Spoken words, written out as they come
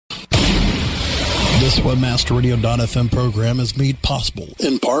This WebmasterRadio.fm program is made possible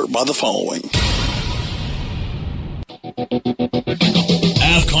in part by the following.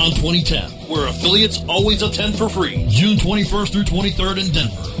 AFCON 2010, where affiliates always attend for free, June 21st through 23rd in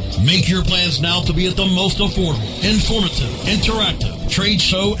Denver. Make your plans now to be at the most affordable, informative, interactive trade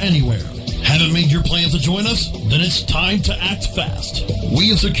show anywhere. Haven't made your plans to join us? Then it's time to act fast. We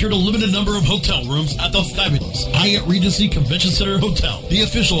have secured a limited number of hotel rooms at the fabulous Hyatt Regency Convention Center Hotel, the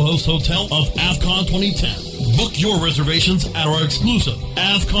official host hotel of AFCON 2010. Book your reservations at our exclusive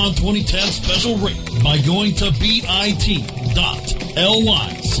AFCON 2010 special rate by going to bit.ly/cheap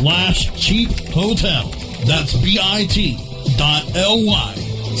hotel. That's bit.ly/cheap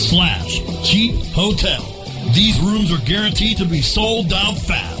hotel. These rooms are guaranteed to be sold out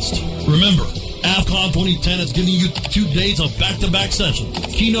fast. Remember, AFCON 2010 is giving you 2 days of back-to-back sessions,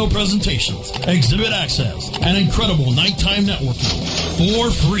 keynote presentations, exhibit access, and incredible nighttime networking for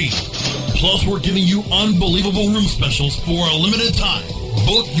free. Plus, we're giving you unbelievable room specials for a limited time.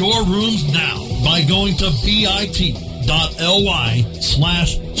 Book your rooms now by going to bit.ly/cheap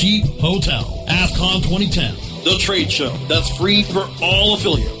hotel. AFCON 2010, the trade show that's free for all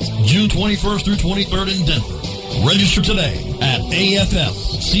affiliates, June 21st through 23rd in Denver. Register today at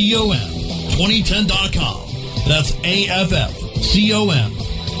AFFCOM2010.com. That's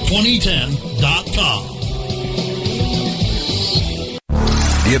AFFCOM2010.com.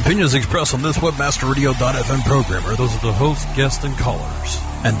 The opinions expressed on this WebmasterRadio.fm program are those of the host, guests, and callers,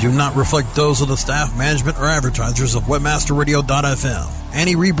 and do not reflect those of the staff, management, or advertisers of WebmasterRadio.fm.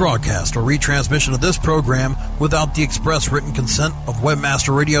 Any rebroadcast or retransmission of this program without the express written consent of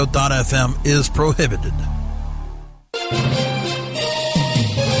WebmasterRadio.fm is prohibited.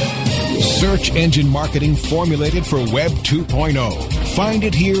 Search engine marketing formulated for Web 2.0. Find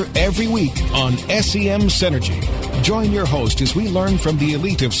it here every week on SEM Synergy. Join your host as we learn from the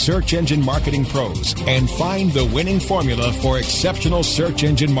elite of search engine marketing pros and find the winning formula for exceptional search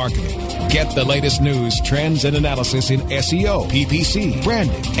engine marketing. Get the latest news, trends, and analysis in SEO, PPC,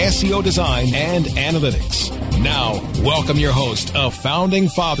 branding, SEO design, and analytics. Now, welcome your host, a founding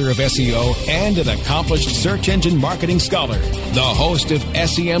father of SEO and an accomplished search engine marketing scholar, the host of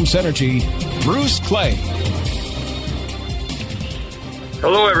SEM Synergy, Bruce Clay.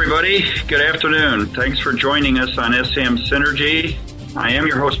 Hello, everybody. Good afternoon. Thanks for joining us on SEM Synergy. I am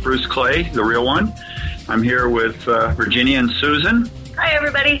your host, Bruce Clay, the real one. I'm here with Virginia and Susan. Hi,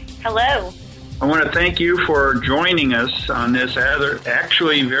 everybody. Hello. I want to thank you for joining us on this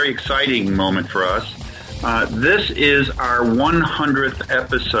actually very exciting moment for us. This is our 100th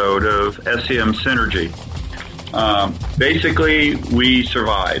episode of SEM Synergy. Basically, we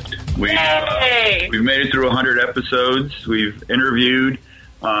survived. We've made it through 100 episodes. We've interviewed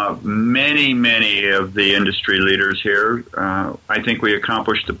many of the industry leaders here. I think we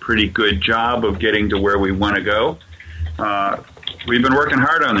accomplished a pretty good job of getting to where we want to go. We've been working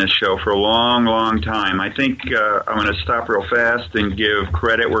hard on this show for a long time. I think I'm going to stop real fast and give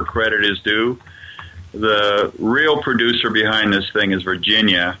credit where credit is due. The real producer behind this thing is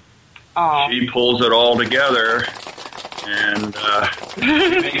Virginia. Aww. She pulls it all together and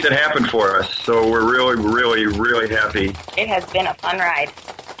makes it happen for us. So we're really happy. It has been a fun ride.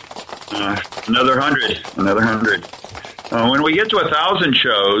 Another 100. When we get to 1,000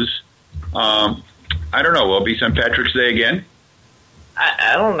 shows, I don't know, will it be St. Patrick's Day again?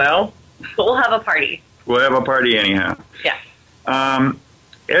 I don't know. But we'll have a party. We'll have a party anyhow. Yeah.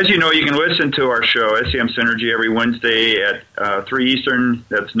 As you know, you can listen to our show, SEM Synergy, every Wednesday at 3 Eastern.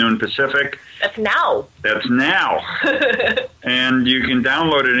 That's noon Pacific. That's now. And you can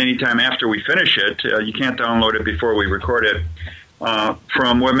download it anytime after we finish it. You can't download it before we record it.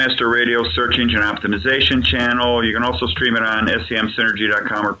 From Webmaster Radio Search Engine Optimization channel. You can also stream it on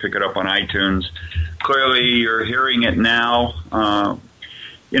semsynergy.com or pick it up on iTunes. Clearly, you're hearing it now.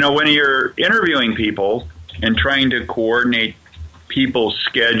 When you're interviewing people and trying to coordinate people's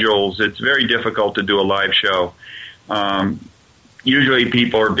schedules, it's very difficult to do a live show. Usually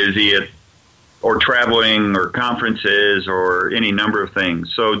people are busy or traveling or conferences or any number of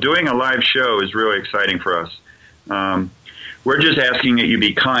things. So doing a live show is really exciting for us. We're just asking that you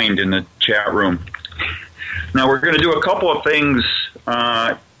be kind in the chat room. Now, we're going to do a couple of things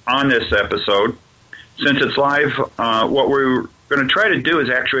on this episode. Since it's live, what we're going to try to do is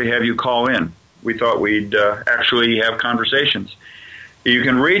actually have you call in. We thought we'd actually have conversations. You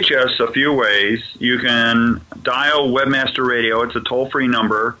can reach us a few ways. You can dial Webmaster Radio. It's a toll-free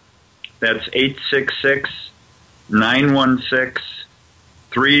number. That's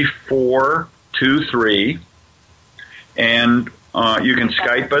 866-916-3423. And you can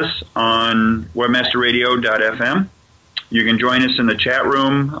Skype us on webmasterradio.fm. You can join us in the chat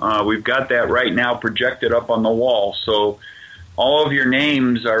room. We've got that right now projected up on the wall. So all of your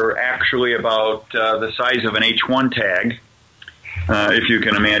names are actually about the size of an H1 tag, if you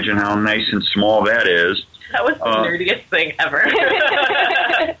can imagine how nice and small that is. That was the nerdiest thing ever.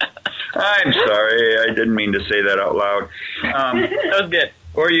 I'm sorry. I didn't mean to say that out loud. That was good.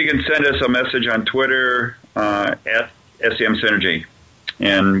 Or you can send us a message on Twitter at SEM Synergy,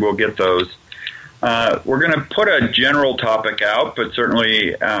 and we'll get those. We're going to put a general topic out, but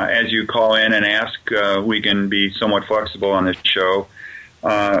certainly as you call in and ask, we can be somewhat flexible on this show.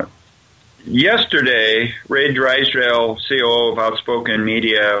 Yesterday, Ray Drysdale, COO of Outspoken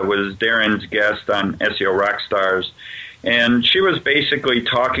Media, was Darren's guest on SEO Rockstars, and she was basically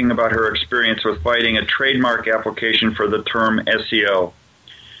talking about her experience with fighting a trademark application for the term SEO.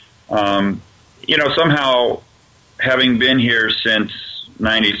 Somehow, having been here since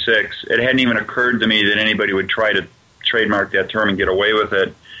 96, it hadn't even occurred to me that anybody would try to trademark that term and get away with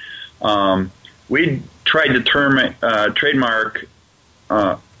it. We tried to trademark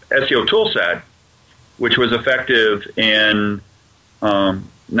SEO Toolset, which was effective in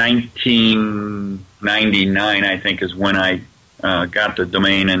 1999, I think, is when I got the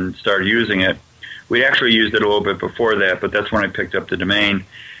domain and started using it. We actually used it a little bit before that, but that's when I picked up the domain.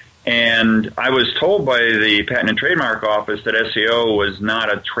 And I was told by the Patent and Trademark Office that SEO was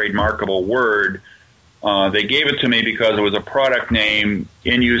not a trademarkable word. They gave it to me because it was a product name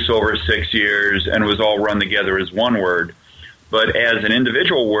in use over 6 years and was all run together as one word. But as an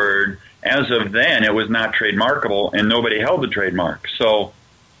individual word, as of then, it was not trademarkable, and nobody held the trademark. So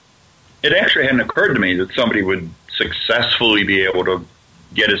it actually hadn't occurred to me that somebody would successfully be able to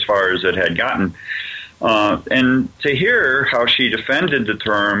get as far as it had gotten. And to hear how she defended the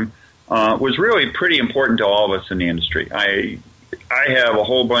term was really pretty important to all of us in the industry. I have a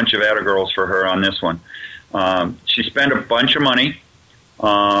whole bunch of attagirls for her on this one. She spent a bunch of money,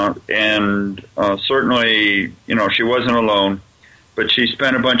 and certainly, she wasn't alone, but she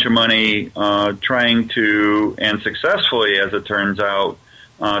spent a bunch of money trying to, and successfully, as it turns out,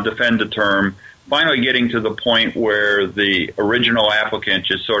 defend the term, finally getting to the point where the original applicant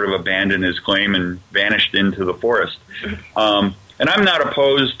just sort of abandoned his claim and vanished into the forest. And I'm not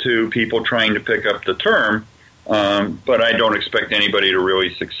opposed to people trying to pick up the term, but I don't expect anybody to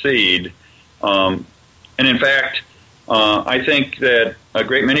really succeed. And in fact, I think that a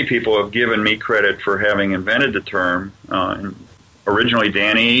great many people have given me credit for having invented the term. Originally,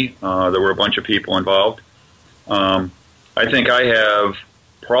 Danny, there were a bunch of people involved. I think I have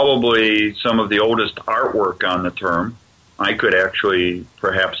probably some of the oldest artwork on the term. I could actually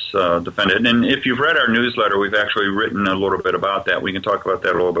perhaps defend it. And if you've read our newsletter, we've actually written a little bit about that. We can talk about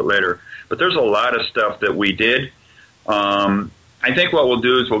that a little bit later. But there's a lot of stuff that we did. I think what we'll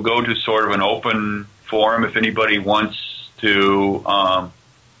do is we'll go to sort of an open forum. If anybody wants to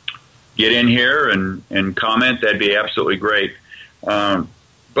get in here and comment, that'd be absolutely great.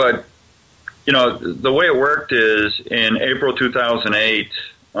 But, the way it worked is in April 2008,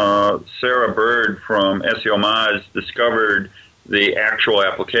 Sarah Bird from SEO Moz discovered the actual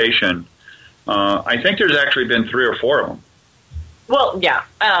application. I think there's actually been 3 or 4 of them. Well, yeah.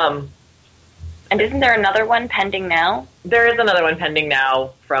 And isn't there another one pending now? There is another one pending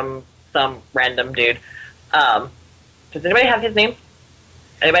now from some random dude. Does anybody have his name?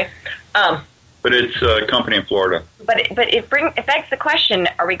 Anybody? But it's a company in Florida. But it begs the question,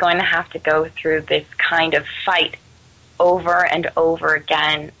 are we going to have to go through this kind of fight over and over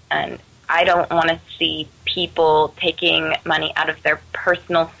again? And I don't want to see people taking money out of their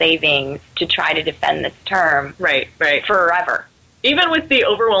personal savings to try to defend this term right forever. Even with the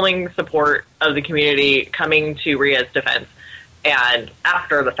overwhelming support of the community coming to Ria's defense, and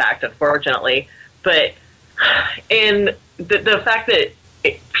after the fact, unfortunately, but in the fact that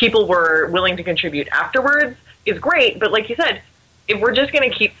people were willing to contribute afterwards is great, but like you said, if we're just going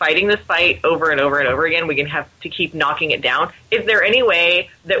to keep fighting this fight over and over and over again, we can have to keep knocking it down. Is there any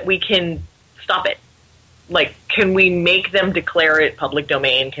way that we can stop it? Like, can we make them declare it public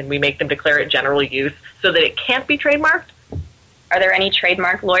domain? Can we make them declare it general use so that it can't be trademarked? Are there any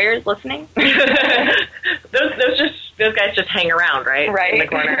trademark lawyers listening? Those guys just hang around, right? Right. In the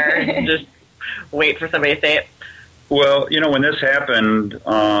corner and just wait for somebody to say it. Well, when this happened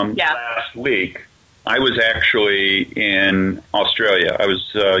last week, I was actually in Australia. I was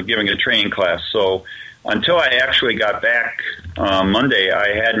giving a training class. So until I actually got back Monday,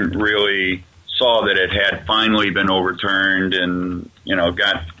 I hadn't really saw that it had finally been overturned and,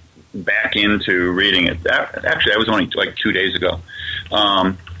 got back into reading it. Actually, that was only like 2 days ago.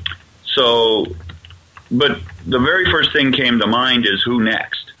 But the very first thing came to mind is who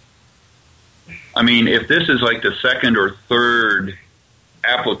next? I mean, if this is like the second or third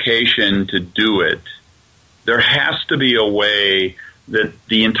application to do it, there has to be a way that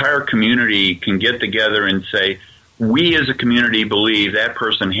the entire community can get together and say, we as a community believe that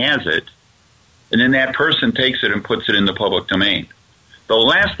person has it, and then that person takes it and puts it in the public domain. The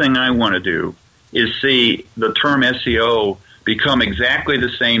last thing I want to do is see the term SEO become exactly the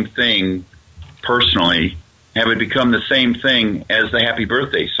same thing personally, have it become the same thing as the Happy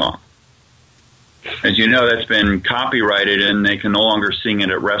Birthday song. As you know, that's been copyrighted and they can no longer sing it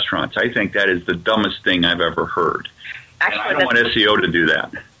at restaurants. I think that is the dumbest thing I've ever heard. Actually, I don't want SEO to do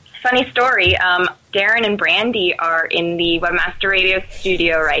that. Funny story. Darren and Brandy are in the Webmaster Radio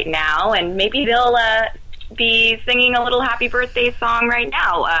studio right now, and maybe they'll be singing a little Happy Birthday song right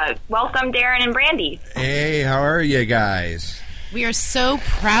now. Welcome, Darren and Brandy. Hey, how are you guys? We are so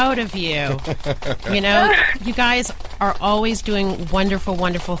proud of you. You know, you guys are always doing wonderful,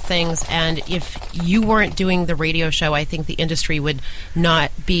 wonderful things. And if you weren't doing the radio show, I think the industry would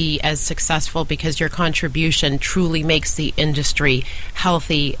not be as successful, because your contribution truly makes the industry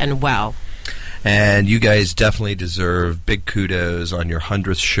healthy and well. And you guys definitely deserve big kudos on your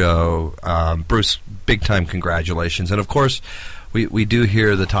 100th show. Bruce, big-time congratulations. And, of course, we do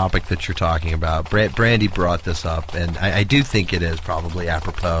hear the topic that you're talking about. Brandy brought this up, and I do think it is probably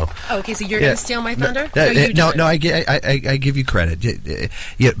apropos. Oh, okay, so you're going to steal my thunder? No, I give you credit.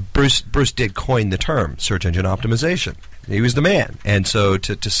 Yeah, Bruce did coin the term search engine optimization. He was the man. And so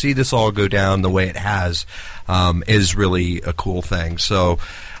to see this all go down the way it has is really a cool thing. So,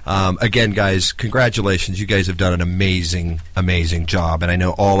 again, guys, congratulations. You guys have done an amazing, amazing job, and I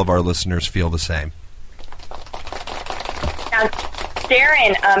know all of our listeners feel the same. Now,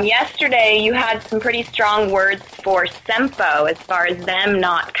 Darren, yesterday you had some pretty strong words for SEMPO as far as them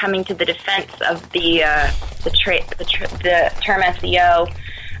not coming to the defense of the term SEO.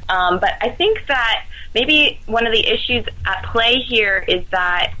 But I think that maybe one of the issues at play here is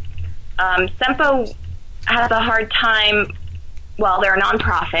that SEMPO has a hard time. Well, they're a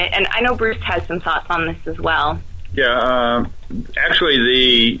nonprofit, and I know Bruce has some thoughts on this as well. Yeah, actually,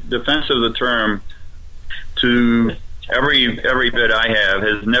 the defense of the term, to every bit I have,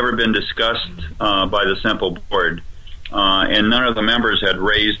 has never been discussed by the SEMPO board, and none of the members had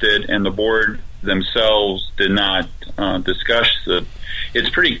raised it, and the board themselves did not discuss it. It's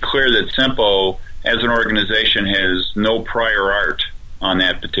pretty clear that SEMPO, as an organization, has no prior art on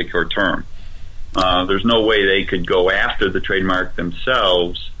that particular term. There's no way they could go after the trademark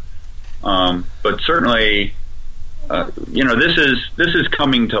themselves, but certainly, this is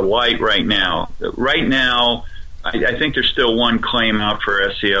coming to light right now. Right now, I think there's still one claim out for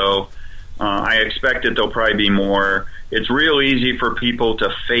SEO. I expect that there'll probably be more. It's real easy for people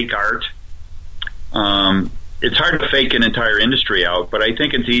to fake art. It's hard to fake an entire industry out, but I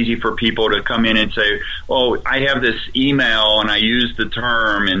think it's easy for people to come in and say, oh, I have this email and I used the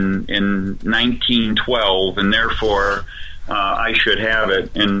term in 1912 and therefore I should have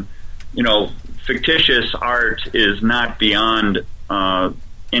it. And, fictitious art is not beyond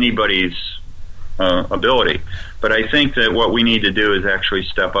anybody's ability. But I think that what we need to do is actually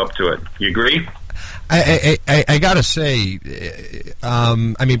step up to it. You agree? I gotta say,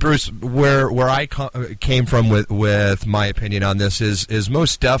 Bruce, where I came from with my opinion on this is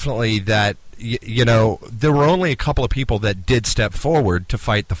most definitely that there were only a couple of people that did step forward to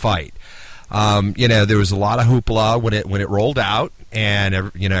fight the fight. There was a lot of hoopla when it rolled out, and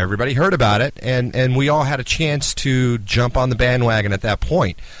everybody heard about it, and we all had a chance to jump on the bandwagon at that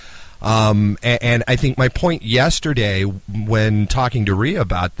point. And I think my point yesterday when talking to Rhea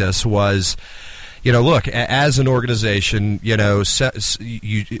about this was, look, as an organization,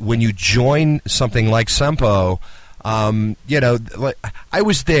 when you join something like SEMPO, I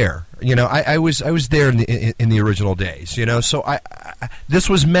was there. I was there in the original days. So this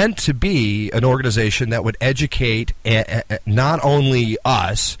was meant to be an organization that would educate not only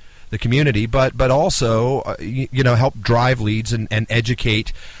us, the community, but also help drive leads and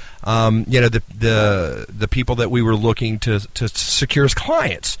educate the people that we were looking to secure as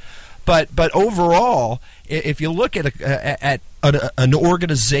clients. But overall, if you look at an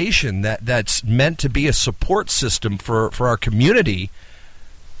organization that's meant to be a support system for our community,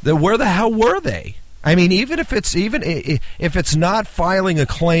 then where the hell were they? I mean, even if it's not filing a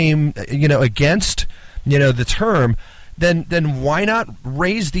claim, against the term, then why not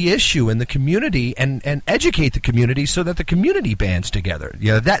raise the issue in the community and educate the community so that the community bands together?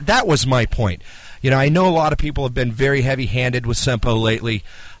 That was my point. I know a lot of people have been very heavy-handed with SEMPO lately.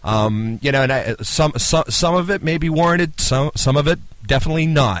 And some of it may be warranted, some of it definitely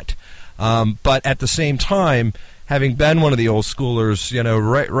not. But at the same time, having been one of the old schoolers,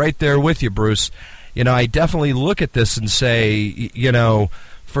 right there with you, Bruce, I definitely look at this and say,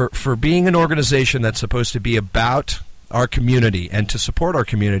 for being an organization that's supposed to be about our community and to support our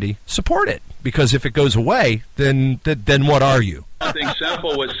community, support it. Because if it goes away, then what are you? I think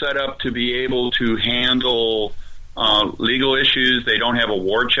SEMPO was set up to be able to handle legal issues. They don't have a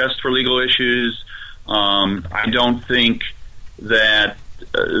war chest for legal issues. I don't think that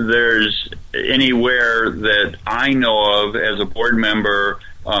there's anywhere that I know of as a board member,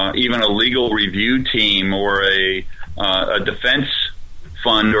 even a legal review team or a defense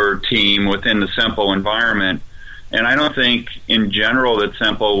fund or team within the SEMPO environment. And I don't think in general that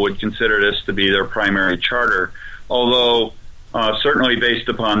SEMPO would consider this to be their primary charter, although certainly based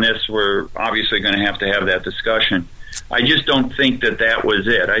upon this, we're obviously going to have that discussion. I just don't think that was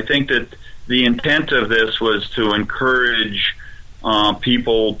it. I think that the intent of this was to encourage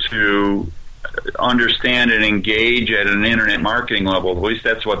people to understand and engage at an internet marketing level. At least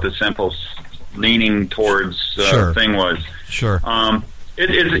that's what the SEMPO's leaning towards thing was. Sure.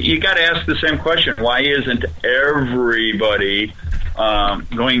 You got to ask the same question. Why isn't everybody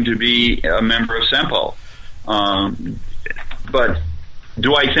going to be a member of SEMPO? But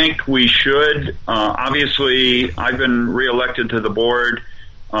do I think we should? Obviously, I've been reelected to the board.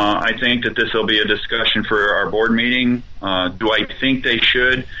 I think that this will be a discussion for our board meeting. Do I think they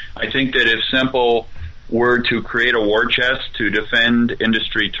should? I think that if SEMPO were to create a war chest to defend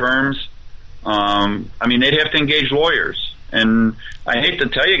industry terms, they'd have to engage lawyers. And I hate to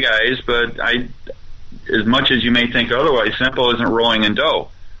tell you guys, but as much as you may think otherwise, SEMPO isn't rolling in dough.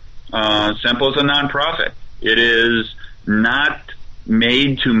 SEMPO is a nonprofit. It is not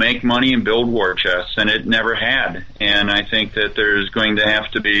made to make money and build war chests, and it never had. And I think that there's going to have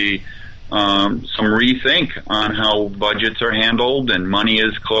to be some rethink on how budgets are handled and money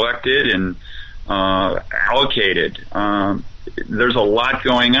is collected and allocated. There's a lot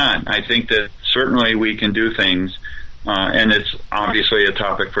going on. I think that certainly we can do things. And it's obviously a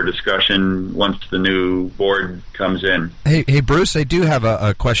topic for discussion once the new board comes in. Hey, Bruce, I do have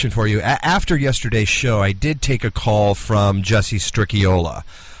a question for you. After yesterday's show, I did take a call from Jesse Stricchiola,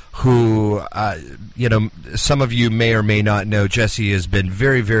 who, some of you may or may not know. Jesse has been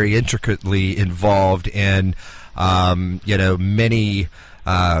very, very intricately involved in, many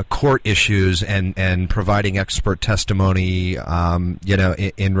court issues and providing expert testimony,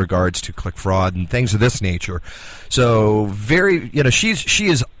 in regards to click fraud and things of this nature. So she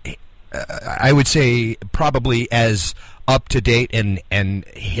is, I would say, probably as up to date and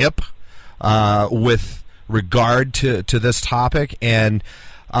hip with regard to this topic. And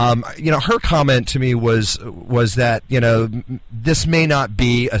her comment to me was that this may not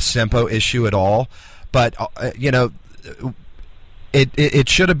be a SEMPO issue at all, but It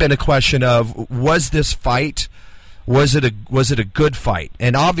should have been a question of, was this fight, was it a good fight?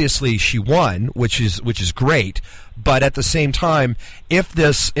 And obviously she won, which is great. But at the same time, if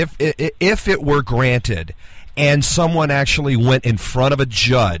it were granted and someone actually went in front of a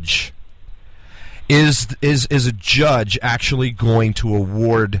judge, is a judge actually going to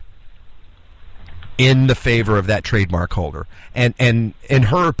award in the favor of that trademark holder? And in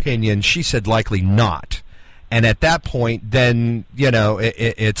her opinion, she said likely not. And at that point, then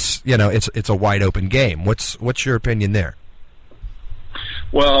it's a wide open game. What's your opinion there?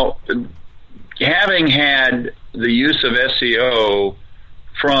 Well, having had the use of SEO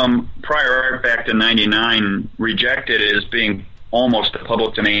from prior art back to '99 rejected as being almost a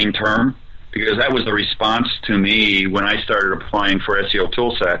public domain term, because that was the response to me when I started applying for SEO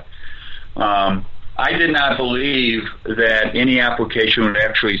Toolset. I did not believe that any application would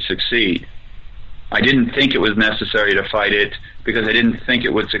actually succeed. I didn't think it was necessary to fight it because I didn't think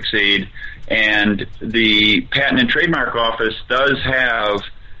it would succeed. And the Patent and Trademark Office does have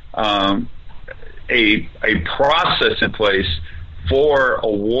a process in place for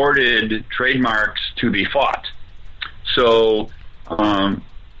awarded trademarks to be fought. So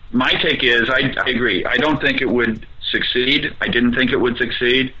my take is I agree. I don't think it would succeed. I didn't think it would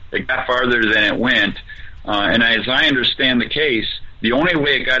succeed. It got farther than it went. And as I understand the case, the only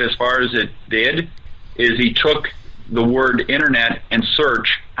way it got as far as it did is he took the word internet and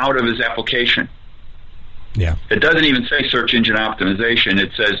search out of his application. Yeah. It doesn't even say search engine optimization.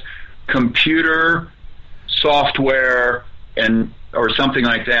 It says computer software or something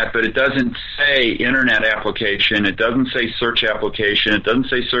like that, but it doesn't say internet application. It doesn't say search application. It doesn't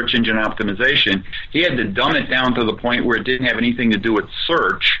say search engine optimization. He had to dumb it down to the point where it didn't have anything to do with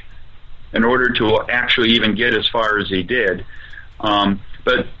search in order to actually even get as far as he did.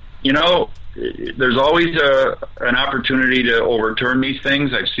 But, there's always an opportunity to overturn these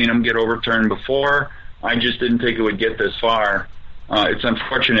things. I've seen them get overturned before. I just didn't think it would get this far. It's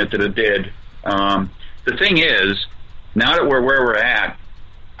unfortunate that it did. The thing is, now that we're where we're at,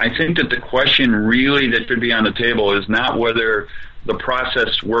 I think that the question really that should be on the table is not whether the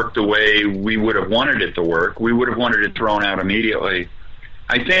process worked the way we would have wanted it to work. We would have wanted it thrown out immediately.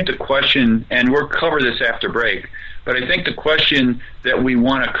 I think the question, and we'll cover this after break, but I think the question that we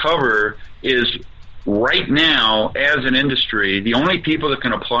want to cover is, right now, as an industry, the only people that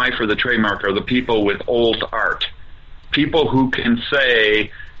can apply for the trademark are the people with old art. People who can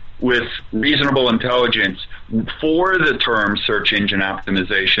say with reasonable intelligence for the term search engine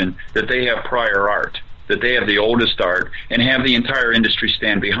optimization that they have prior art, that they have the oldest art, and have the entire industry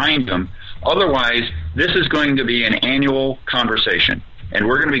stand behind them. Otherwise, this is going to be an annual conversation, and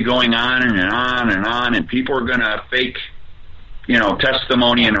we're going to be going on and on and on, and people are going to fake,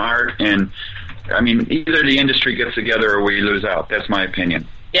 testimony and art, and I mean, either the industry gets together or we lose out. That's my opinion.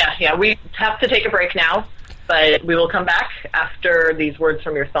 Yeah, we have to take a break now, but we will come back after these words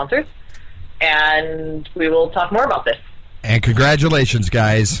from your sponsors, and we will talk more about this. And congratulations,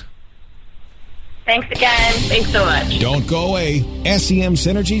 guys. Thanks again. Thanks so much. Don't go away. SEM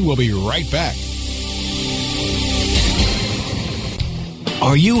Synergy will be right back.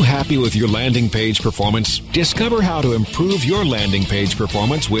 Are you happy with your landing page performance? Discover how to improve your landing page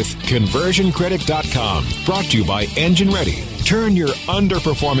performance with ConversionCritic.com. Brought to you by Engine Ready. Turn your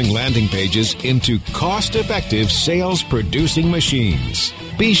underperforming landing pages into cost-effective sales-producing machines.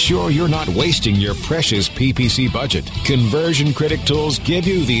 Be sure you're not wasting your precious PPC budget. Conversion Critic tools give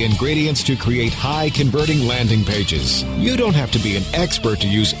you the ingredients to create high-converting landing pages. You don't have to be an expert to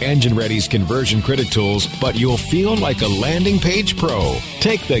use Engine Ready's Conversion Critic tools, but you'll feel like a landing page pro.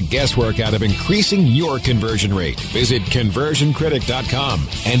 Take the guesswork out of increasing your conversion rate. Visit ConversionCritic.com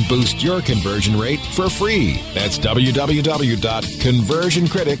and boost your conversion rate for free. That's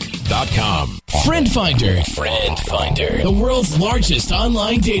www.ConversionCritic.com. Friend Finder, the world's largest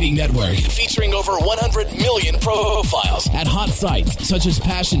online dating network, featuring over 100 million profiles at hot sites such as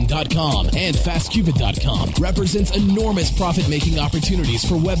Passion.com and FastCupid.com, represents enormous profit-making opportunities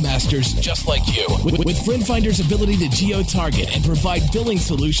for webmasters just like you. With Friend Finder's ability to geo-target and provide billing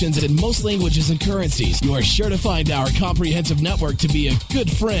solutions in most languages and currencies, you are sure to find our comprehensive network to be a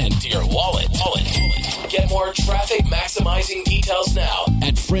good friend to your wallet. Get more traffic maximizing details now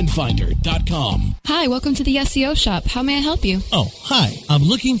at FriendFinder.com. Hi, welcome to the SEO shop. How may I help you? Oh, hi. I'm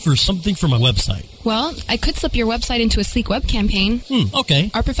looking for something for my website. Well, I could slip your website into a sleek web campaign.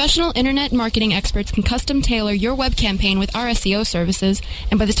 Okay. Our professional internet marketing experts can custom tailor your web campaign with our SEO services,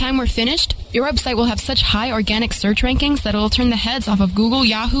 and by the time we're finished, your website will have such high organic search rankings that it will turn the heads off of Google,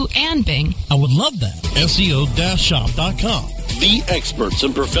 Yahoo, and Bing. I would love that. SEO-shop.com. The experts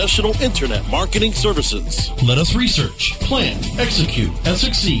in professional internet marketing services. Let us research, plan, execute, and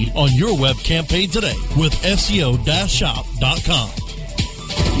succeed on your web campaign today with SEO-shop.com.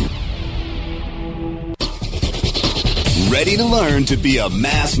 Ready to learn to be a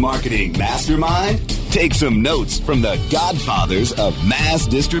mass marketing mastermind? Take some notes from the godfathers of mass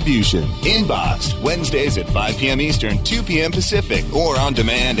distribution. Inbox, Wednesdays at 5 p.m. Eastern, 2 p.m. Pacific, or on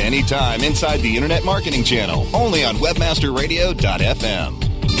demand anytime inside the Internet Marketing Channel, only on webmasterradio.fm.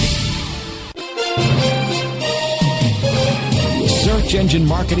 Search engine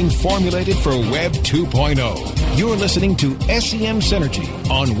marketing formulated for Web 2.0. You're listening to SEM Synergy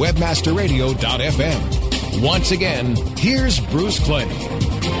on webmasterradio.fm. Once again, here's Bruce Clay.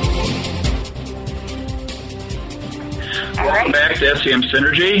 Welcome back to SEM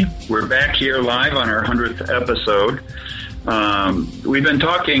Synergy. We're back here live on our 100th episode. We've been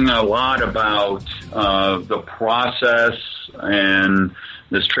talking a lot about the process and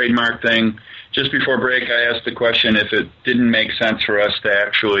this trademark thing. Just before break, I asked the question if it didn't make sense for us to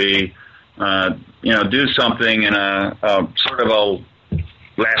actually, do something in a sort of a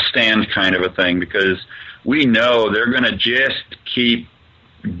last stand kind of a thing, because we know they're going to just keep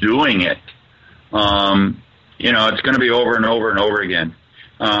doing it. It's going to be over and over and over again.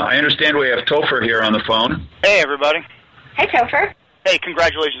 I understand we have Topher here on the phone. Hey, everybody. Hey, Topher. Hey,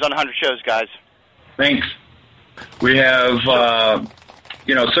 congratulations on 100 shows, guys. Thanks. We have,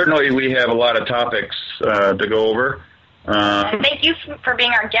 certainly we have a lot of topics to go over. And thank you for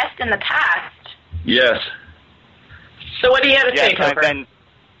being our guest in the past. Yes. So what do you have to say, Topher?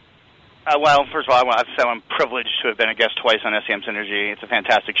 First of all, I want to say I'm privileged to have been a guest twice on SEM Synergy. It's a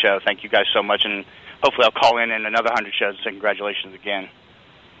fantastic show. Thank you guys so much, and hopefully I'll call in another 100 shows to say congratulations again.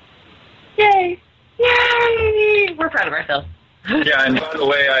 Yay! Yay! We're proud of ourselves. Yeah, and by the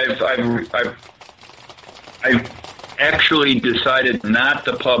way, I've actually decided not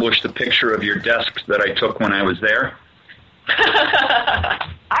to publish the picture of your desk that I took when I was there.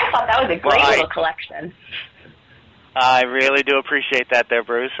 I thought that was a great little collection. I really do appreciate that there,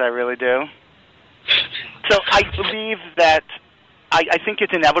 Bruce. I really do. So I believe that I think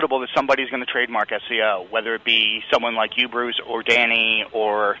it's inevitable that somebody's going to trademark SEO, whether it be someone like you, Bruce, or Danny,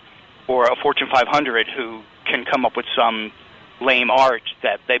 or a Fortune 500 who can come up with some lame art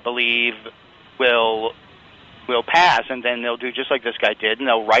that they believe will pass, and then they'll do just like this guy did, and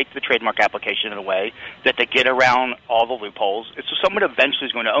they'll write the trademark application in a way that they get around all the loopholes. So someone eventually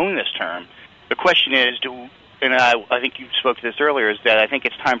is going to own this term. The question is, and I think you spoke to this earlier, is that I think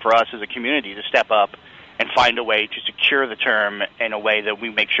it's time for us as a community to step up and find a way to secure the term in a way that we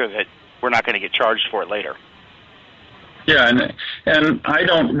make sure that we're not going to get charged for it later. Yeah, and I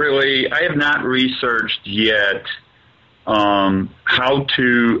have not researched yet how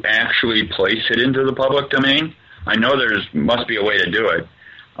to actually place it into the public domain. I know must be a way to do it.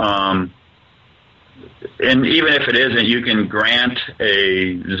 And even if it isn't, you can grant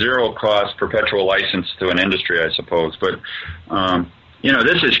a zero-cost perpetual license to an industry, I suppose. But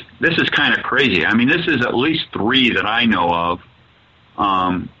this is kind of crazy. I mean, this is at least 3 that I know of,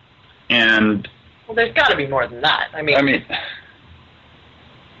 and well, there's got to be more than that. I mean,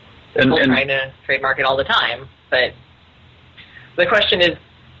 people trying to trademark it all the time, but the question is,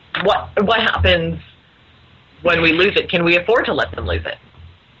 what happens when we lose it? Can we afford to let them lose it?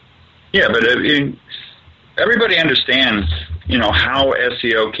 Yeah, but everybody understands, how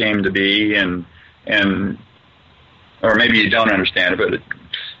SEO came to be, and or maybe you don't understand it, but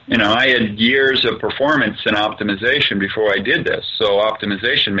I had years of performance and optimization before I did this, so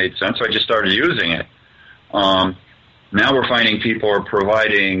optimization made sense. So I just started using it. Now we're finding people are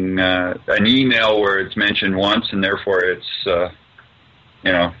providing an email where it's mentioned once, and therefore it's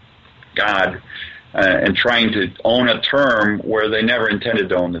God. And trying to own a term where they never intended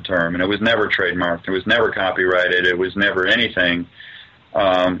to own the term. And it was never trademarked. It was never copyrighted. It was never anything.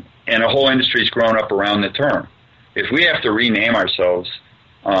 And a whole industry's grown up around the term. If we have to rename ourselves,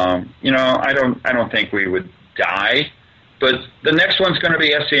 I don't think we would die. But the next one's going to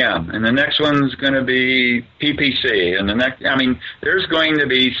be SEM, and the next one's going to be PPC, and there's going to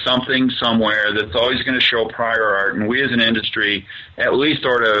be something somewhere that's always going to show prior art, and we as an industry at least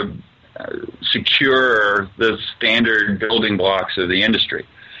ought to secure the standard building blocks of the industry.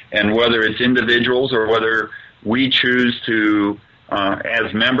 And whether it's individuals or whether we choose to,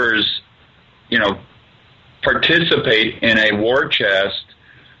 as members, participate in a war chest.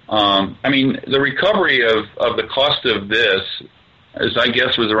 The recovery of the cost of this, as I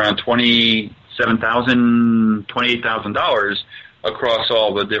guess, was around $28,000 across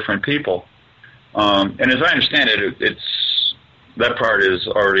all the different people. And as I understand it, it's that part is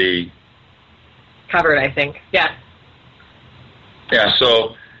already covered, I think. Yeah. Yeah.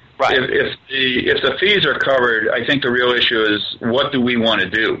 So, right. if the fees are covered, I think the real issue is, what do we want to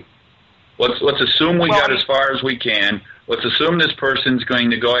do? Let's assume we got as far as we can. Let's assume this person's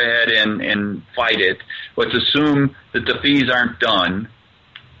going to go ahead and fight it. Let's assume that the fees aren't done.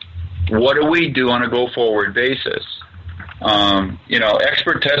 What do we do on a go-forward basis?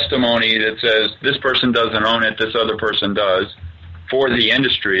 Expert testimony that says this person doesn't own it, this other person does, for the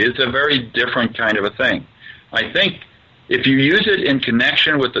industry, is a very different kind of a thing. I think if you use it in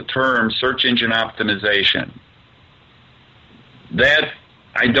connection with the term search engine optimization, that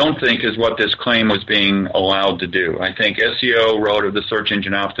I don't think is what this claim was being allowed to do. I think SEO road of the search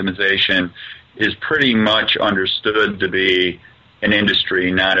engine optimization is pretty much understood to be an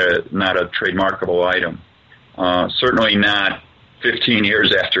industry, not a trademarkable item. Certainly not 15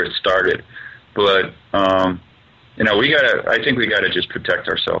 years after it started. But I think we gotta just protect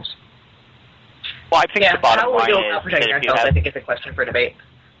ourselves. Well, I think the bottom line is, how we go about protecting ourselves, I think, is a question for debate.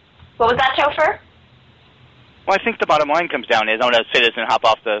 What was that, Topher? Well, I think the bottom line comes down is, I want to say this and hop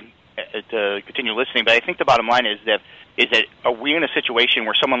off to continue listening, but I think the bottom line is that are we in a situation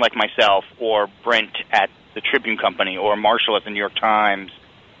where someone like myself or Brent at the Tribune Company or Marshall at the New York Times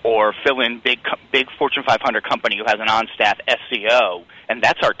or fill in big Fortune 500 company who has an on-staff SEO, and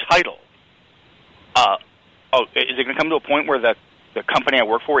that's our title, is it going to come to a point where the company I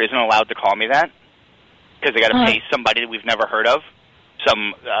work for isn't allowed to call me that because they got to pay somebody that we've never heard of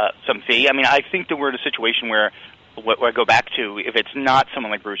some fee? I think that we're in a situation where what I go back to, if it's not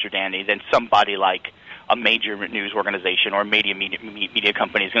someone like Bruce or Danny, then somebody like a major news organization or a media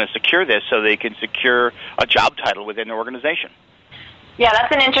company is going to secure this so they can secure a job title within their organization. Yeah,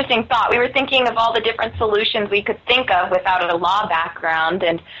 that's an interesting thought. We were thinking of all the different solutions we could think of without a law background,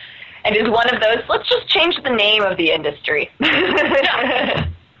 and is one of those, let's just change the name of the industry. Yeah,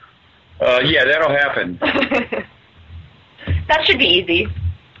 that'll happen. That should be easy.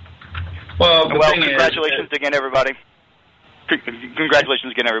 Well, congratulations again, everybody.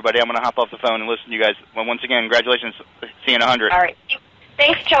 congratulations again, everybody. I'm going to hop off the phone and listen to you guys. Well, once again, congratulations, seeing 100. All right.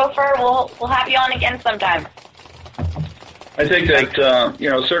 Thanks, Topher. We'll have you on again sometime. I think that,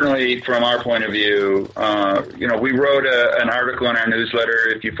 certainly from our point of view, we wrote an article in our newsletter.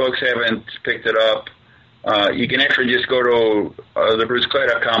 If you folks haven't picked it up, you can actually just go to the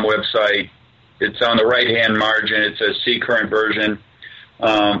BruceClay.com website. It's on the right-hand margin. It says See Current Version.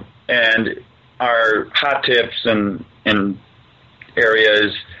 And our hot tips and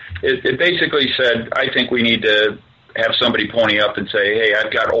areas, it basically said, I think we need to have somebody pony up and say, hey,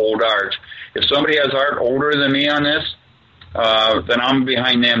 I've got old art. If somebody has art older than me on this, then I'm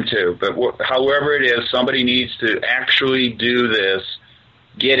behind them too. But however it is, somebody needs to actually do this,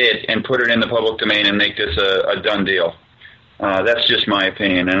 get it, and put it in the public domain and make this a done deal. That's just my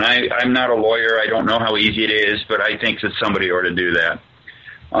opinion. And I'm not a lawyer. I don't know how easy it is, but I think that somebody ought to do that.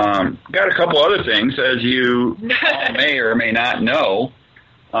 Got a couple other things, as you may or may not know.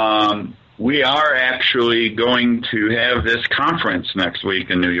 We are actually going to have this conference next week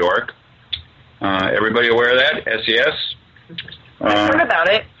in New York. Everybody aware of that? SES? I've heard about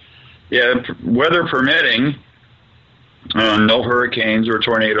it. Yeah, weather permitting, no hurricanes or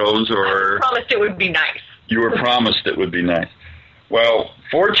tornadoes or... I promised it would be nice. You were promised it would be nice. Well,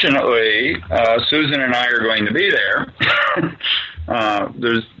 fortunately, Susan and I are going to be there.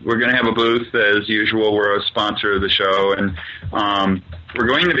 We're going to have a booth, as usual. We're a sponsor of the show, and we're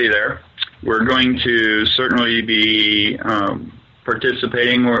going to be there. We're going to certainly be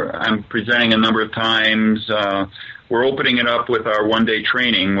participating. I'm presenting a number of times. We're opening it up with our one-day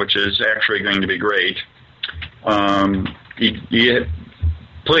training, which is actually going to be great.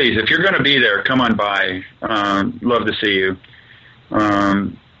 Please, if you're going to be there, come on by. Love to see you.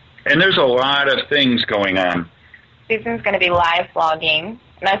 And there's a lot of things going on. Susan's going to be live blogging,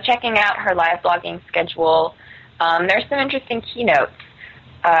 and I was checking out her live blogging schedule. There's some interesting keynotes.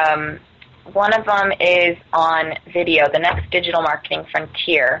 One of them is on video, the next digital marketing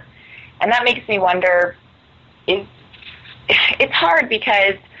frontier. And that makes me wonder, it's hard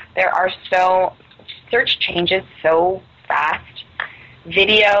because search changes so fast.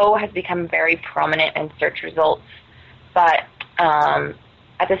 Video has become very prominent in search results, but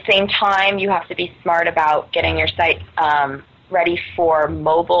at the same time, you have to be smart about getting your site ready for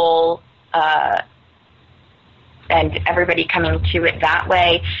mobile and everybody coming to it that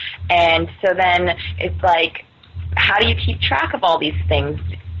way. And so then it's like, how do you keep track of all these things?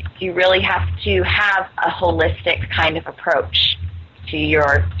 You really have to have a holistic kind of approach to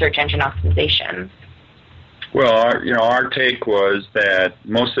your search engine optimization. Well, our take was that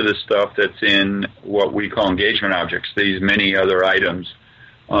most of the stuff that's in what we call engagement objects, these many other items,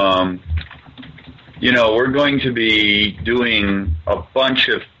 we're going to be doing a bunch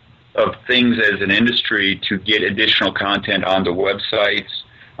of things as an industry to get additional content on the websites.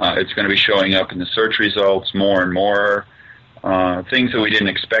 It's going to be showing up in the search results more and more. Things that we didn't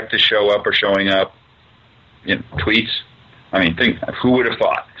expect to show up are showing up. Tweets. I mean, who would have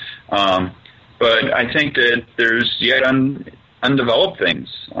thought? But I think that there's yet undeveloped things.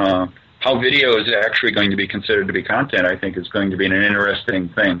 How video is actually going to be considered to be content, I think, is going to be an interesting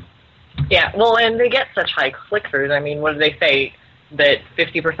thing. Yeah, well, and they get such high click-throughs. I mean, what do they say? That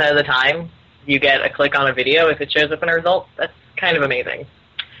 50% of the time you get a click on a video if it shows up in a result? That's kind of amazing.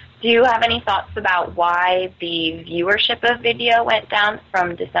 Do you have any thoughts about why the viewership of video went down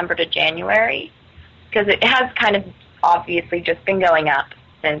from December to January? Because it has kind of obviously just been going up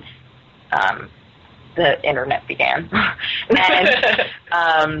since the internet began.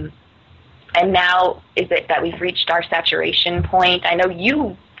 And now is it that we've reached our saturation point? I know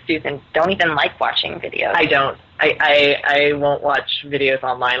you, Susan, don't even like watching videos. I don't. I won't watch videos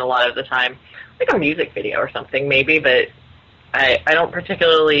online a lot of the time. Like a music video or something maybe, but I don't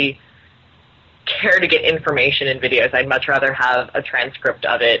particularly care to get information in videos. I'd much rather have a transcript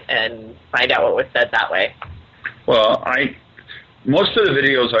of it and find out what was said that way. Well, most of the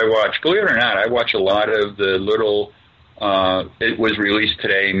videos I watch, believe it or not, I watch a lot of the little, it was released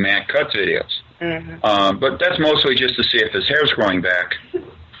today, Matt Cuts videos. Mm-hmm. But that's mostly just to see if his hair's growing back.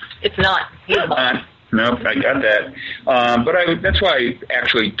 It's not. He's not. Nope, I got that. But that's why I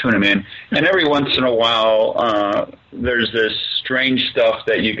actually tune him in. And every once in a while, there's this strange stuff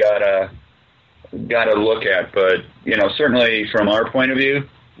that you gotta look at. But certainly from our point of view,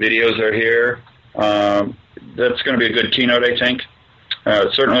 videos are here. That's going to be a good keynote, I think.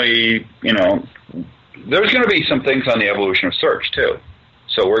 Certainly, there's going to be some things on the evolution of search too.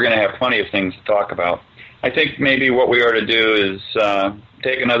 So we're going to have plenty of things to talk about. I think maybe what we ought to do is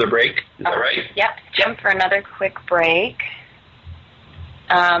take another break. Is that right? Yep, jump for another quick break.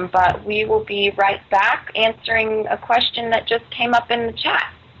 But we will be right back answering a question that just came up in the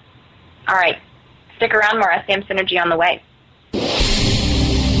chat. All right. Stick around, more SEM Synergy on the way.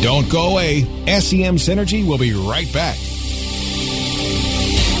 Don't go away. SEM Synergy will be right back.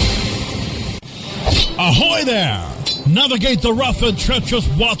 Ahoy there! Navigate the rough and treacherous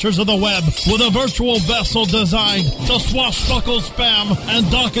waters of the web with a virtual vessel designed to swashbuckle spam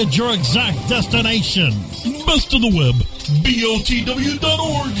and dock at your exact destination. Best of the web,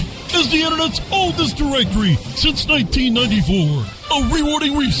 BOTW.org, is the Internet's oldest directory since 1994. A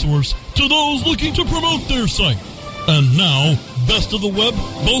rewarding resource to those looking to promote their site. And now, Best of the Web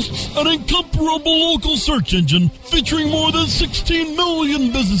boasts an incomparable local search engine featuring more than 16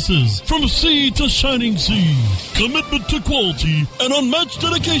 million businesses from sea to shining sea. Commitment to quality and unmatched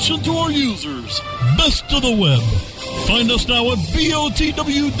dedication to our users. Best of the Web. Find us now at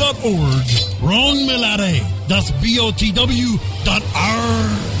BOTW.org. Wrong, Milady. That's BOTW.org.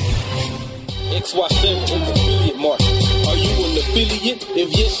 XY7 affiliate market. Are you an affiliate?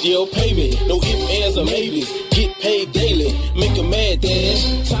 If yes, you'll pay me. No ifs, ands, or maybes. Get paid daily. Make a mad dash.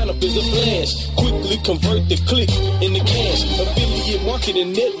 Sign up is a flash. Quickly convert the clicks into cash. Affiliate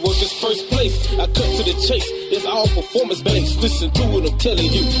marketing network is first place. I cut to the chase. It's all performance based. Listen to what I'm telling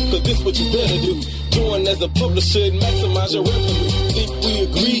you, cause this what you better do. Join as a publisher and maximize your revenue. Think we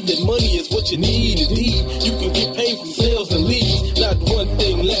agreed that money is what you need. Indeed, you can get paid from sales and leads. Not one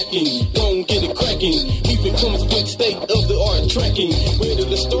thing lacking. Don't get it cracking. Even comes with state-of-the-art tracking. Where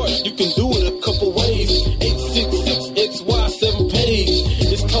to start? You can do it a couple ways. 866-XY7 page.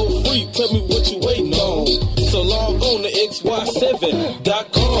 It's toll free. Tell me what you waiting on. So log on to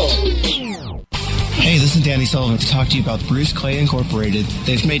XY7.com. Hey, this is Danny Sullivan to talk to you about Bruce Clay Incorporated.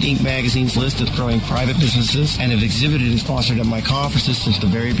 They've made Inc. Magazine's list of growing private businesses and have exhibited and sponsored at my conferences since the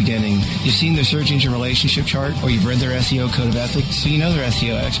very beginning. You've seen their search engine relationship chart, or you've read their SEO code of ethics, so you know they're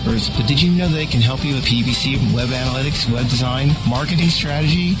SEO experts. But did you know they can help you with PPC, web analytics, web design, marketing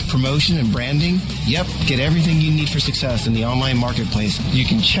strategy, promotion, and branding? Yep, get everything you need for success in the online marketplace. You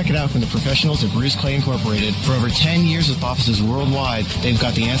can check it out from the professionals at Bruce Clay Incorporated. For over 10 years with offices worldwide, they've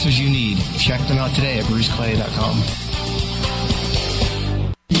got the answers you need. Check them out today at bruceclay.com.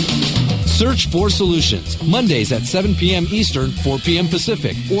 Search for Solutions, Mondays at 7 p.m. Eastern, 4 p.m.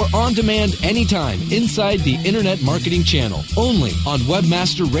 Pacific, or on demand anytime inside the Internet Marketing Channel, only on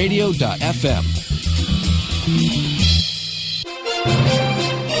webmasterradio.fm.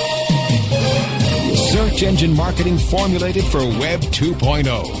 Search engine marketing formulated for Web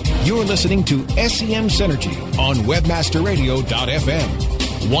 2.0. You're listening to SEM Synergy on webmasterradio.fm.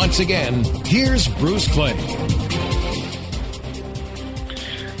 Once again, here's Bruce Clay.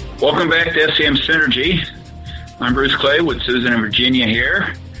 Welcome back to SEM Synergy. I'm Bruce Clay with Susan and Virginia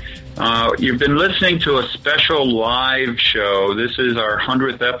here. You've been listening to a special live show. This is our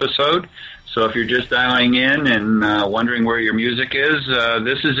 100th episode. So if you're just dialing in and wondering where your music is,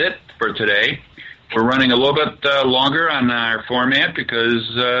 this is it for today. We're running a little bit longer on our format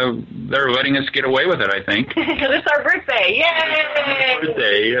because they're letting us get away with it, I think. It's our birthday. Yay!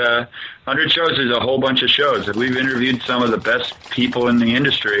 Birthday. 100 shows is a whole bunch of shows. We've interviewed some of the best people in the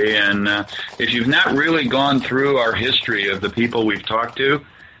industry, and if you've not really gone through our history of the people we've talked to,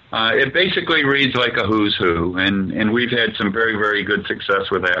 it basically reads like a who's who, and we've had some very, very good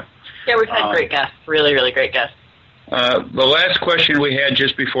success with that. Yeah, we've had great guests. Really, really great guests. The last question we had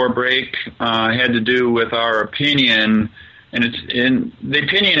just before break had to do with our opinion, and the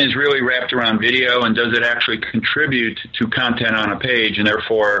opinion is really wrapped around video, and does it actually contribute to content on a page, and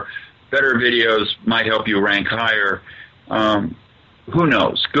therefore better videos might help you rank higher. Who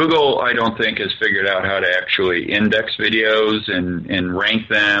knows? Google, I don't think, has figured out how to actually index videos and rank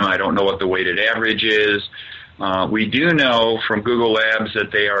them. I don't know what the weighted average is. We do know from Google Labs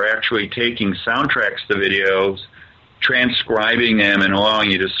that they are actually taking soundtracks to videos, transcribing them, and allowing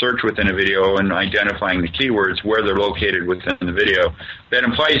you to search within a video and identifying the keywords where they're located within the video. That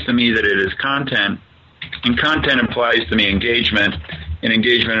implies to me that it is content, and content implies to me engagement, and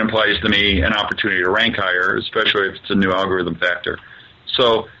engagement implies to me an opportunity to rank higher, especially if it's a new algorithm factor.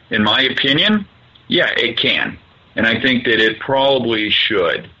 So, in my opinion, yeah, it can. And I think that it probably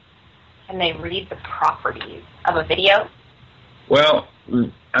should. Can they read the properties of a video? Well,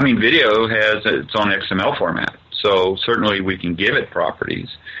 I mean, video has its own XML format, so certainly we can give it properties.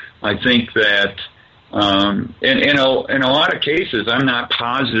 I think that in a lot of cases, I'm not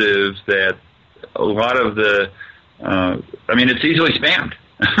positive that a lot of the, it's easily spammed.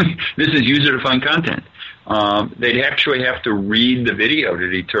 This is user-defined content. They'd actually have to read the video to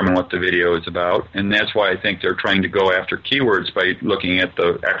determine what the video is about, and that's why I think they're trying to go after keywords by looking at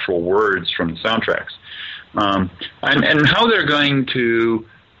the actual words from the soundtracks. And how they're going to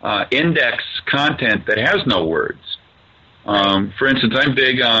index content that has no words. For instance, I'm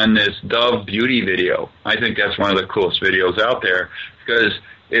big on this Dove beauty video. I think that's one of the coolest videos out there because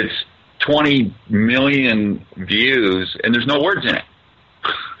it's 20 million views and there's no words in it.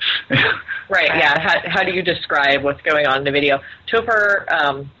 Right, yeah. How do you describe what's going on in the video? Topher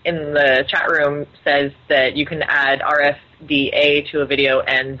in the chat room says that you can add RFDA to a video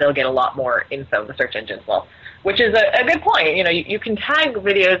and they'll get a lot more info, the search engines will, which is a good point. You know, you can tag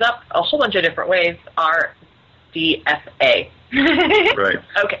videos up a whole bunch of different ways. RDFA. Right.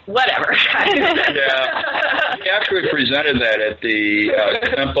 Okay, whatever. Yeah. We actually presented that at the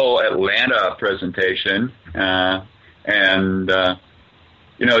SEMPO Atlanta presentation.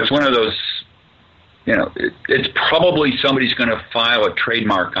 You know, it's one of those, you know, it's probably somebody's going to file a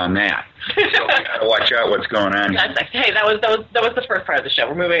trademark on that. So we got to watch out what's going on. Hey, that was the first part of the show.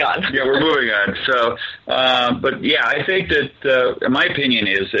 We're moving on. Yeah, we're moving on. So, but yeah, I think that, in my opinion,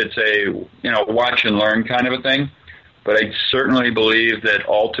 it's a watch and learn kind of a thing. But I certainly believe that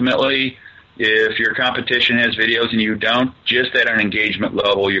ultimately, if your competition has videos and you don't, just at an engagement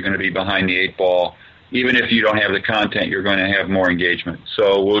level, you're going to be behind the eight ball. Even if you don't have the content, you're going to have more engagement.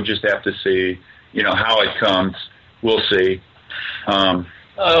 So we'll just have to see, how it comes. We'll see. Oh,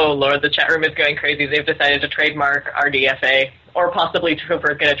 Lord, the chat room is going crazy. They've decided to trademark RDFA, or possibly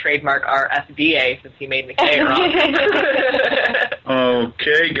Topher is going to trademark RFDA since he made the K wrong.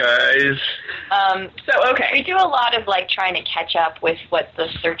 Okay, guys. Okay. We do a lot of, trying to catch up with what the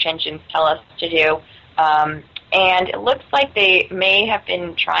search engines tell us to do. And it looks like they may have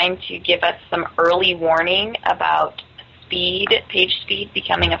been trying to give us some early warning about page speed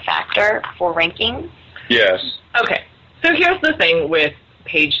becoming a factor for rankings. Yes. Okay. So here's the thing with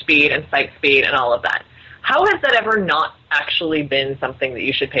page speed and site speed and all of that. How has that ever not actually been something that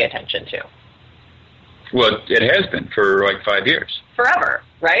you should pay attention to? Well, it has been for 5 years. Forever,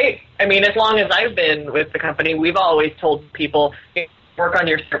 right? I mean, as long as I've been with the company, we've always told people, work on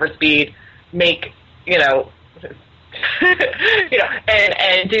your server speed, make, and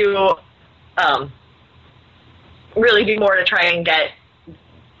do, really do more to try and get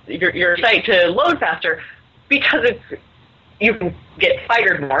your site to load faster, because you can get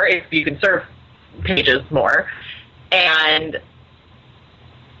cited more if you can serve pages more. And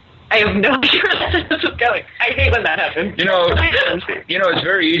I have no idea where this is going. I hate when that happens. It's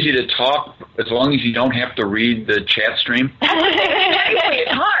very easy to talk as long as you don't have to read the chat stream.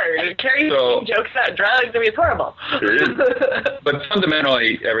 It's hard. Carrie's making jokes about drugs. I mean, it's horrible. It is. But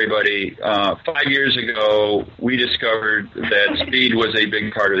fundamentally, everybody, 5 years ago, we discovered that speed was a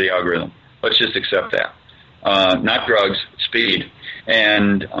big part of the algorithm. Let's just accept that. Not drugs, speed.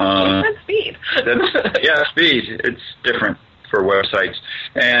 And speed. Speed. It's different for websites.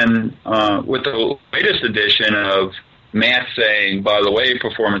 And with the latest edition of Matt saying, by the way,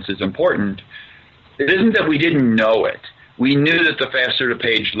 performance is important, it isn't that we didn't know it. We knew that the faster the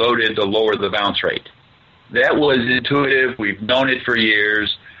page loaded, the lower the bounce rate. That was intuitive. We've known it for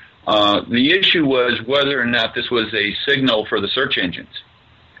years. The issue was whether or not this was a signal for the search engines,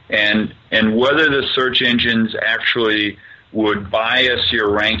 and whether the search engines actually would bias your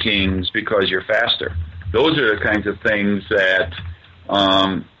rankings because you're faster. Those are the kinds of things that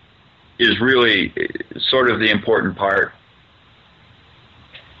is really sort of the important part.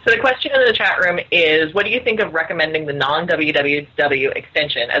 So the question in the chat room is, what do you think of recommending the non-www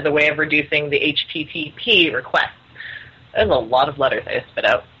extension as a way of reducing the HTTP requests? There's a lot of letters I just spit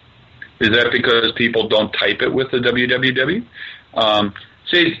out. Is that because people don't type it with the www?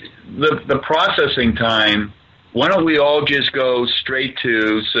 See, the processing time, why don't we all just go straight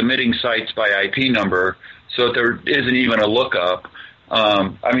to submitting sites by IP number so that there isn't even a lookup?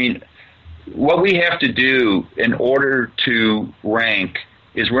 What we have to do in order to rank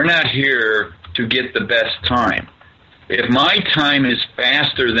is we're not here to get the best time. If my time is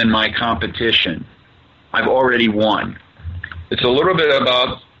faster than my competition, I've already won. It's a little bit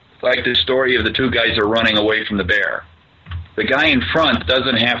about like the story of the two guys are running away from the bear. The guy in front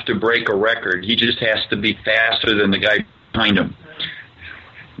doesn't have to break a record. He just has to be faster than the guy behind him.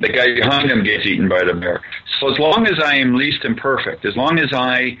 The guy behind him gets eaten by the bear. So as long as I am least imperfect, as long as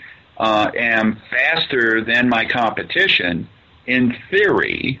I am faster than my competition, in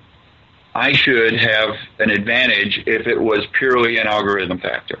theory, I should have an advantage if it was purely an algorithm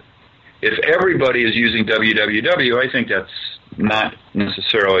factor. If everybody is using www, I think that's not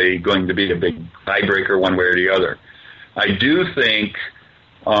necessarily going to be a big tiebreaker one way or the other. I do think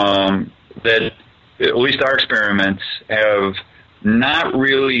that at least our experiments have not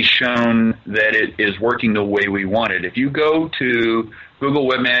really shown that it is working the way we wanted. If you go to Google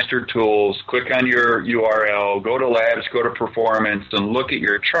Webmaster Tools, click on your URL, go to Labs, go to Performance, and look at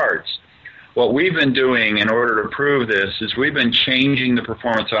your charts, what we've been doing in order to prove this is we've been changing the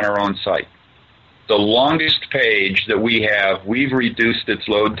performance on our own site. The longest page that we have, we've reduced its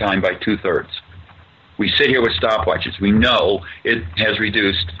load time by 2/3. We sit here with stopwatches. We know it has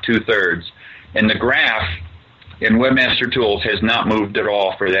reduced 2/3. And the graph in Webmaster Tools has not moved at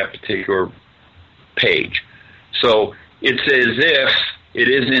all for that particular page. So it's as if it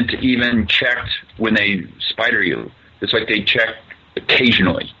isn't even checked when they spider you. It's like they check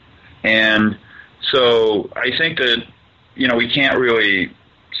occasionally. And so I think that, we can't really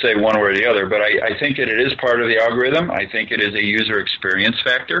say one way or the other, but I think that it is part of the algorithm. I think it is a user experience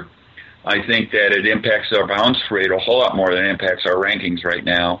factor. I think that it impacts our bounce rate a whole lot more than it impacts our rankings right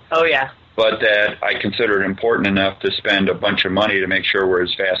now. Oh, yeah. But that I consider it important enough to spend a bunch of money to make sure we're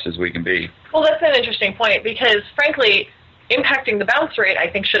as fast as we can be. Well, that's an interesting point because, frankly, impacting the bounce rate, I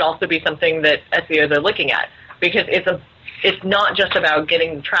think, should also be something that SEOs are looking at because it's not just about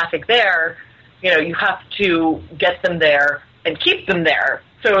getting the traffic there. You have to get them there and keep them there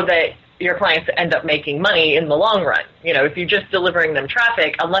so that your clients end up making money in the long run. If you're just delivering them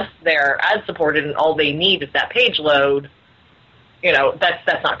traffic, unless they're ad-supported and all they need is that page load,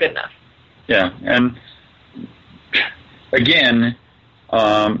 that's not good enough. Yeah, and again,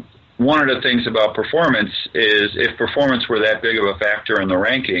 one of the things about performance is if performance were that big of a factor in the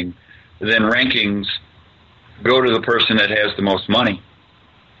ranking, then rankings go to the person that has the most money.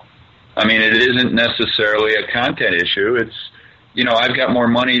 I mean, it isn't necessarily a content issue. It's, I've got more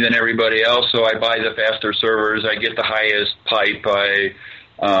money than everybody else, so I buy the faster servers, I get the highest pipe, I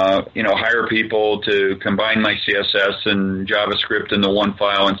hire people to combine my CSS and JavaScript into one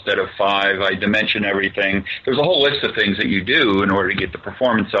file instead of 5. I dimension everything. There's a whole list of things that you do in order to get the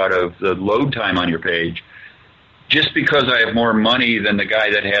performance out of the load time on your page. Just because I have more money than the guy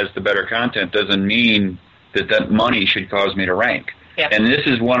that has the better content doesn't mean that money should cause me to rank. Yeah. And this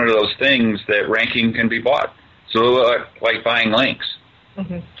is one of those things that ranking can be bought. So like buying links.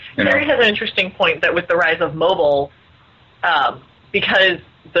 Mm-hmm. Barry has an interesting point that with the rise of mobile, because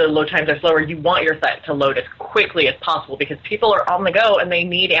the load times are slower, you want your site to load as quickly as possible because people are on the go and they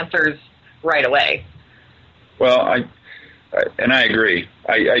need answers right away. Well, I agree.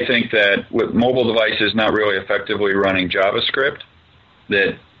 I think that with mobile devices not really effectively running JavaScript,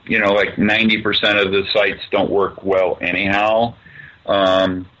 that, like 90% of the sites don't work well anyhow.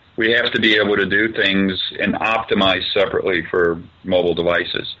 We have to be able to do things and optimize separately for mobile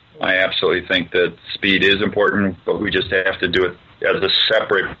devices. I absolutely think that speed is important, but we just have to do it as a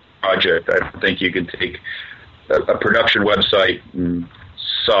separate project. I don't think you can take a production website and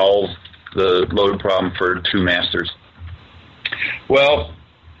solve the load problem for 2 masters. Well,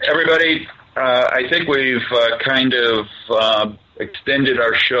 everybody, I think we've kind of extended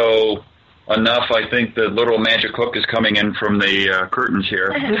our show enough. I think the little magic hook is coming in from the curtains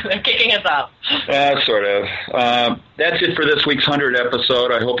here. They're kicking us out. Sort of. That's it for this week's 100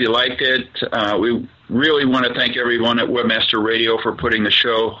 episode. I hope you liked it. We really want to thank everyone at Webmaster Radio for putting the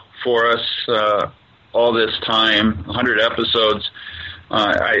show for us all this time, 100 episodes.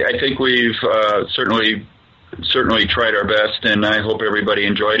 I think we've certainly tried our best, and I hope everybody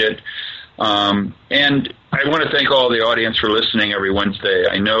enjoyed it. And I want to thank all the audience for listening every Wednesday.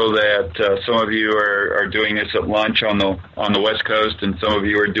 I know that some of you are doing this at lunch on the West Coast, and some of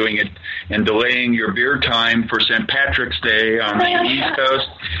you are doing it and delaying your beer time for St. Patrick's Day on the East Coast.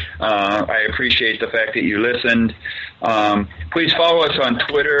 I appreciate the fact that you listened. Please follow us on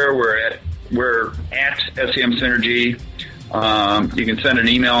Twitter. We're at SEM Synergy. You can send an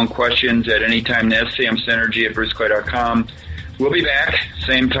email and questions at any time to semsynergy@bruceclay.com. We'll be back,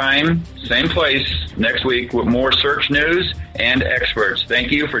 same time, same place, next week with more search news and experts.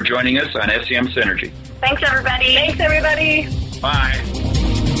 Thank you for joining us on SEM Synergy. Thanks, everybody. Thanks, everybody. Bye.